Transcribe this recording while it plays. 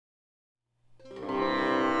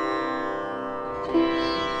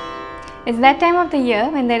It's that time of the year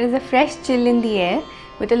when there is a fresh chill in the air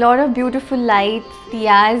with a lot of beautiful lights,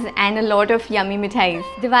 diyas and a lot of yummy mithais.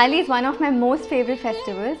 Diwali is one of my most favorite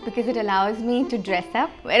festivals because it allows me to dress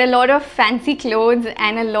up, wear a lot of fancy clothes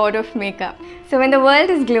and a lot of makeup. So when the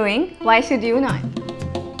world is glowing, why should you not?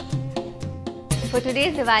 For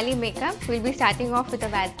today's Diwali makeup, we'll be starting off with a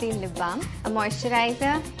Vaseline lip balm, a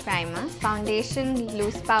moisturizer, primer, foundation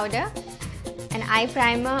loose powder, an eye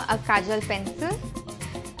primer, a kajal pencil,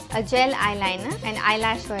 a gel eyeliner, an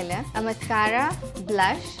eyelash curler, a mascara,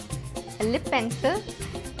 blush, a lip pencil,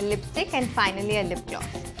 a lipstick and finally a lip gloss.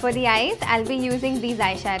 For the eyes, I'll be using these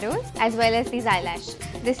eyeshadows as well as these eyelashes.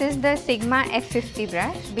 This is the Sigma F50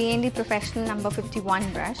 brush, B&D Professional number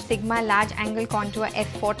 51 brush, Sigma Large Angle Contour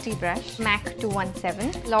F40 brush, MAC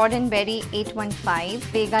 217, Lord & Berry 815,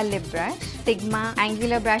 Vega lip brush, Sigma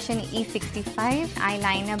Angular brush in E65,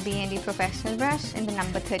 eyeliner B&D Professional brush in the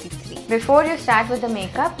number 33. Before you start with the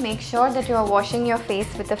makeup, make sure that you are washing your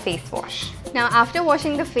face with a face wash. Now after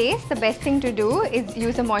washing the face, the best thing to do is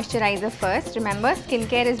use a moisturizer first. Remember,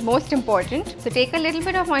 skincare is most important. So take a little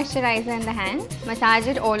bit of moisturizer in the hand, massage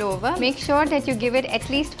it all over. Make sure that you give it at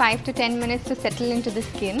least 5 to 10 minutes to settle into the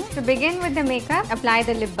skin. To begin with the makeup, apply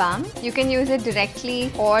the lip balm. You can use it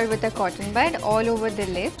directly or with a cotton bud all over the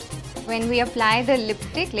lips. When we apply the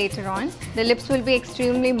lipstick later on, the lips will be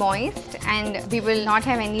extremely moist and we will not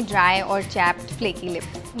have any dry or chapped flaky lips.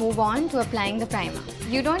 Move on to applying the primer.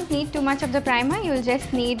 You don't need too much of the primer, you'll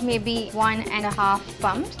just need maybe 1.5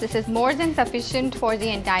 pumps. This is more than sufficient for the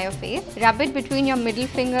entire face. Rub it between your middle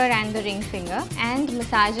finger and the ring finger and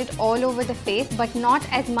massage it all over the face, but not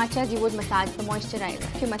as much as you would massage the moisturizer.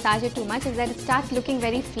 If you massage it too much, is that it starts looking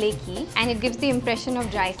very flaky and it gives the impression of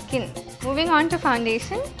dry skin. Moving on to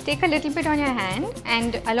foundation, take a little bit on your hand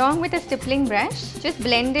and along with a stippling brush, just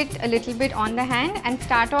blend it a little bit on the hand and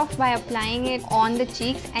start off by applying it on the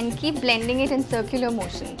cheeks and keep blending it in circular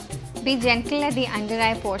motions. Be gentle at the under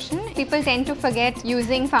eye portion. People tend to forget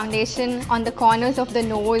using foundation on the corners of the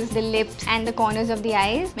nose, the lips and the corners of the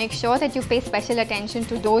eyes. Make sure that you pay special attention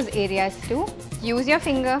to those areas too. Use your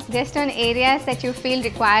finger just on areas that you feel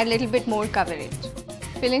require a little bit more coverage.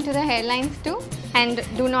 Fill into the hairlines too. And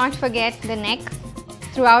do not forget the neck.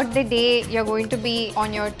 Throughout the day, you're going to be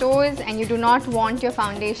on your toes and you do not want your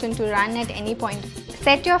foundation to run at any point.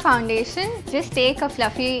 Set your foundation, just take a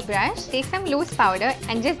fluffy brush, take some loose powder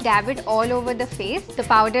and just dab it all over the face. The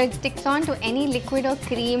powder sticks on to any liquid or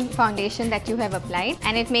cream foundation that you have applied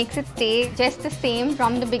and it makes it stay just the same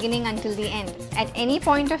from the beginning until the end. At any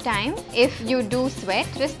point of time, if you do sweat,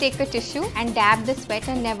 just take a tissue and dab the sweat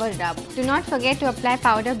and never rub. Do not forget to apply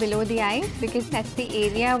powder below the eyes because that's the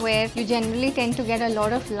area where you generally tend to get a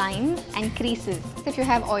lot of lines and creases. If you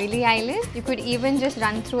have oily eyelids, you could even just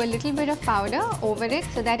run through a little bit of powder over it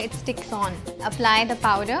so that it sticks on. Apply the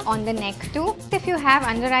powder on the neck too. If you have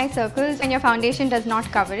under eye circles and your foundation does not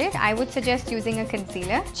cover it, I would suggest using a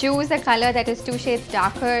concealer. Choose a color that is 2 shades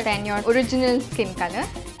darker than your original skin color.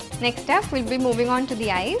 Next up, we'll be moving on to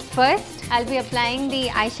the eyes. First, I'll be applying the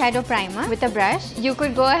eyeshadow primer with a brush. You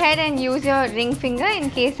could go ahead and use your ring finger in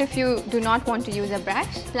case if you do not want to use a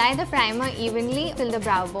brush. Apply the primer evenly till the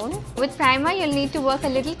brow bone. With primer, you'll need to work a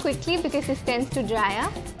little quickly because this tends to dry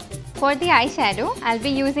up. For the eyeshadow, I'll be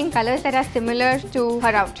using colors that are similar to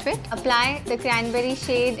her outfit. Apply the cranberry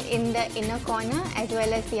shade in the inner corner as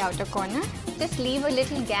well as the outer corner. Just leave a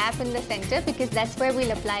little gap in the center because that's where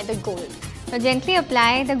we'll apply the gold. So gently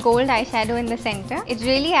apply the gold eyeshadow in the center. It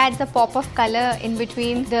really adds a pop of color in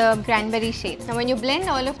between the cranberry shades. Now when you blend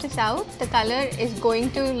all of this out, the color is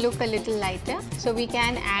going to look a little lighter. So we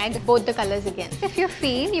can add both the colors again. If you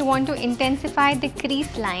feel you want to intensify the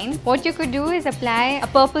crease line, what you could do is apply a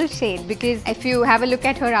purple shade because if you have a look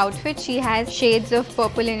at her outfit, she has shades of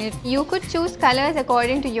purple in it. You could choose colors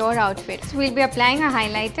according to your outfit. So we'll be applying a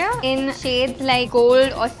highlighter in shades like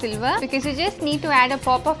gold or silver because you just need to add a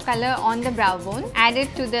pop of color on the brow bone, add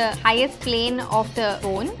it to the highest plane of the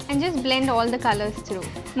bone and just blend all the colors through.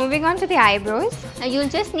 Moving on to the eyebrows, now you'll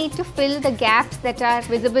just need to fill the gaps that are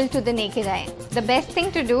visible to the naked eye. The best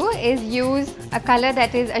thing to do is use a color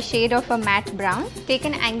that is a shade of a matte brown. Take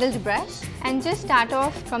an angled brush and just start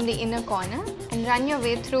off from the inner corner and run your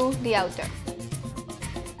way through the outer.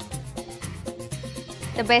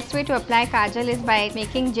 The best way to apply kajal is by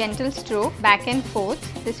making gentle stroke back and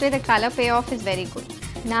forth. This way the color payoff is very good.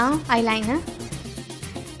 Now eyeliner.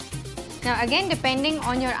 Now again, depending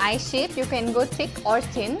on your eye shape, you can go thick or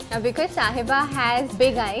thin. Now because Sahiba has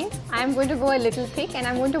big eyes, I'm going to go a little thick and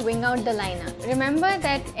I'm going to wing out the liner. Remember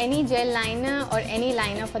that any gel liner or any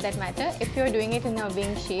liner for that matter, if you're doing it in a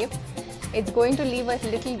wing shape, it's going to leave a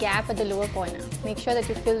little gap at the lower corner. Make sure that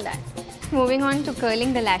you fill that. Next, moving on to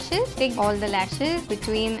curling the lashes. Take all the lashes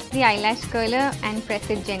between the eyelash curler and press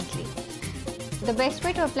it gently. The best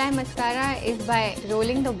way to apply mascara is by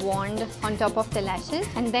rolling the wand on top of the lashes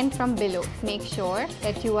and then from below. Make sure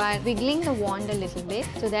that you are wiggling the wand a little bit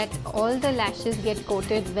so that all the lashes get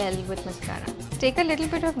coated well with mascara. Take a little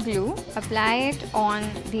bit of glue, apply it on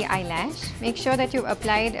the eyelash. Make sure that you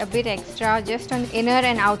apply it a bit extra just on the inner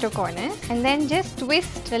and outer corners, and then just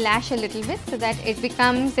twist the lash a little bit so that it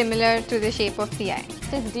becomes similar to the shape of the eye.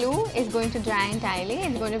 This glue is going to dry entirely.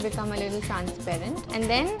 It's going to become a little transparent, and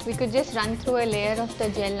then we could just run through a layer of the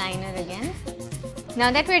gel liner again. Now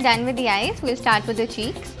that we're done with the eyes, we'll start with the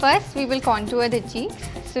cheeks. First, we will contour the cheeks.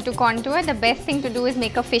 So to contour, the best thing to do is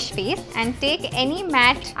make a fish face and take any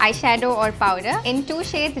matte eyeshadow or powder in 2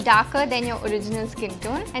 shades darker than your original skin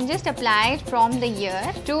tone and just apply it from the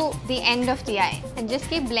ear to the end of the eye, and just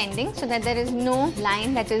keep blending so that there is no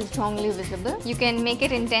line that is strongly visible. You can make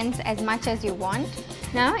it intense as much as you want.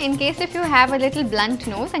 Now, in case if you have a little blunt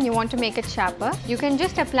nose and you want to make it sharper, you can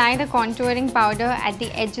just apply the contouring powder at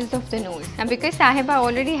the edges of the nose. Now, because Sahiba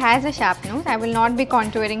already has a sharp nose, I will not be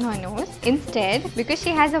contouring her nose. Instead, because she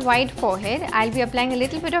has a wide forehead, I'll be applying a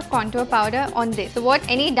little bit of contour powder on this. So what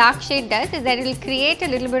any dark shade does is that it will create a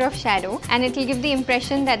little bit of shadow and it will give the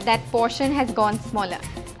impression that that portion has gone smaller.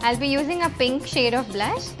 I'll be using a pink shade of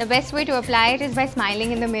blush. The best way to apply it is by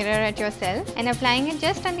smiling in the mirror at yourself and applying it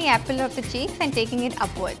just on the apple of the cheeks and taking it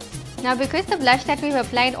upwards. Now, because the blush that we've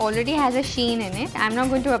applied already has a sheen in it, I'm not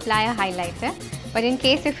going to apply a highlighter. But in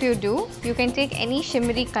case if you do, you can take any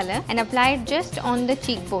shimmery color and apply it just on the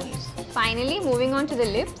cheekbones. Finally, moving on to the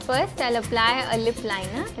lips. First, I'll apply a lip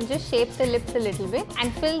liner and just shape the lips a little bit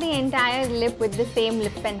and fill the entire lip with the same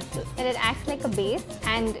lip pencil. And it acts like a base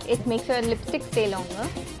and it makes your lipstick stay longer.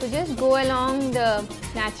 So just go along the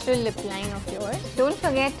natural lip line of yours. Don't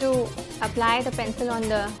forget to apply the pencil on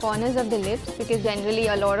the corners of the lips because generally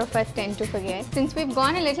a lot of us tend to forget. Since we've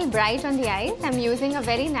gone a little bright on the eyes, I'm using a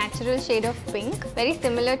very natural shade of pink, very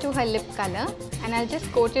similar to her lip color, and I'll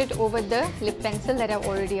just coat it over the lip pencil that I've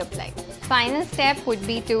already applied. Final step would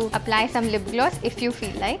be to apply some lip gloss if you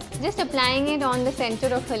feel like. Just applying it on the center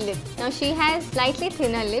of her lip. Now she has slightly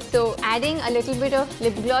thinner lips, so adding a little bit of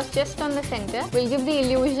lip gloss just on the center will give the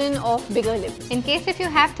illusion of bigger lips. In case if you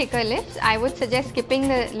have thicker lips, I would suggest skipping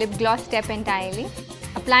the lip gloss step entirely.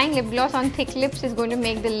 Applying lip gloss on thick lips is going to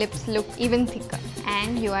make the lips look even thicker.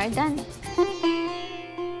 And you are done.